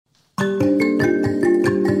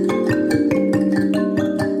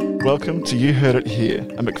Welcome to You Heard It Here,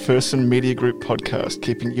 a McPherson Media Group podcast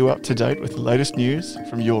keeping you up to date with the latest news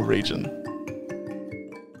from your region.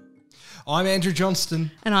 I'm Andrew Johnston.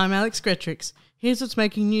 And I'm Alex Gretrix. Here's what's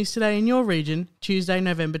making news today in your region, Tuesday,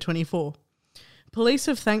 November 24. Police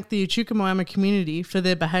have thanked the Echuca Moama community for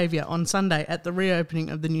their behaviour on Sunday at the reopening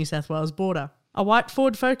of the New South Wales border. A white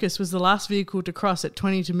Ford Focus was the last vehicle to cross at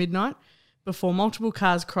 20 to midnight before multiple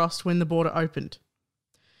cars crossed when the border opened.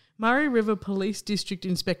 Murray River Police District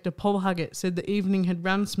Inspector Paul Huggett said the evening had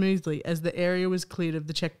run smoothly as the area was cleared of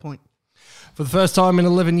the checkpoint. For the first time in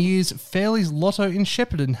 11 years, Fairley's Lotto in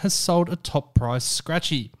Shepparton has sold a top prize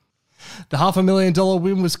scratchy. The $500,000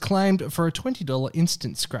 win was claimed for a $20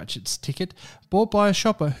 instant scratch-its ticket bought by a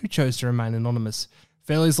shopper who chose to remain anonymous.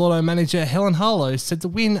 Fairley's Lotto manager Helen Harlow said the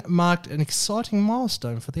win marked an exciting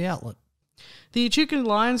milestone for the outlet. The Echuca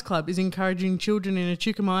Lions Club is encouraging children in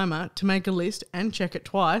Echuca Moama to make a list and check it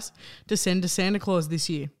twice to send to Santa Claus this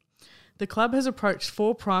year. The club has approached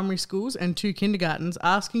 4 primary schools and 2 kindergartens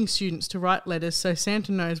asking students to write letters so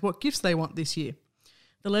Santa knows what gifts they want this year.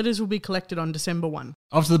 The letters will be collected on December 1.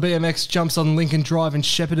 After the BMX jumps on Lincoln Drive in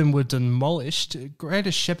Shepparton were demolished,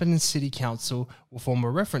 Greater Shepparton City Council will form a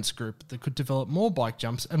reference group that could develop more bike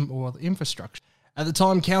jumps and more infrastructure. At the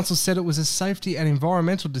time, Council said it was a safety and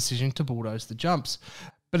environmental decision to bulldoze the jumps,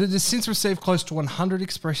 but it has since received close to 100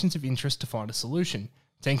 expressions of interest to find a solution.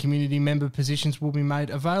 10 community member positions will be made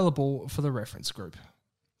available for the reference group.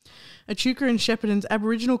 Echuca and Shepparton's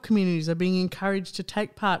Aboriginal communities are being encouraged to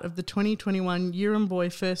take part of the 2021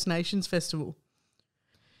 Yurrumboi First Nations Festival.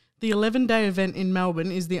 The 11-day event in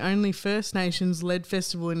Melbourne is the only First Nations-led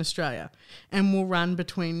festival in Australia and will run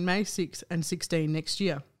between May 6 and 16 next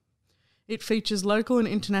year. It features local and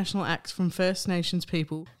international acts from First Nations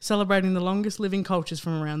people celebrating the longest living cultures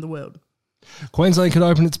from around the world. Queensland could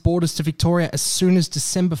open its borders to Victoria as soon as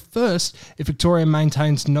December 1st if Victoria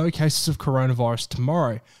maintains no cases of coronavirus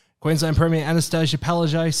tomorrow. Queensland Premier Anastasia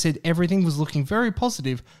Palaszczuk said everything was looking very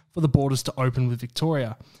positive for the borders to open with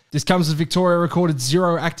Victoria. This comes as Victoria recorded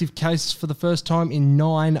 0 active cases for the first time in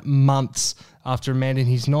 9 months after a man in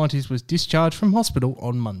his 90s was discharged from hospital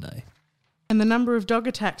on Monday. And the number of dog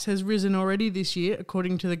attacks has risen already this year,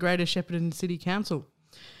 according to the Greater Shepparton City Council.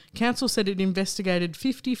 Council said it investigated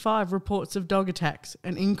 55 reports of dog attacks,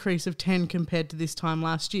 an increase of 10 compared to this time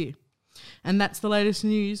last year. And that's the latest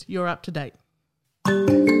news. You're up to date.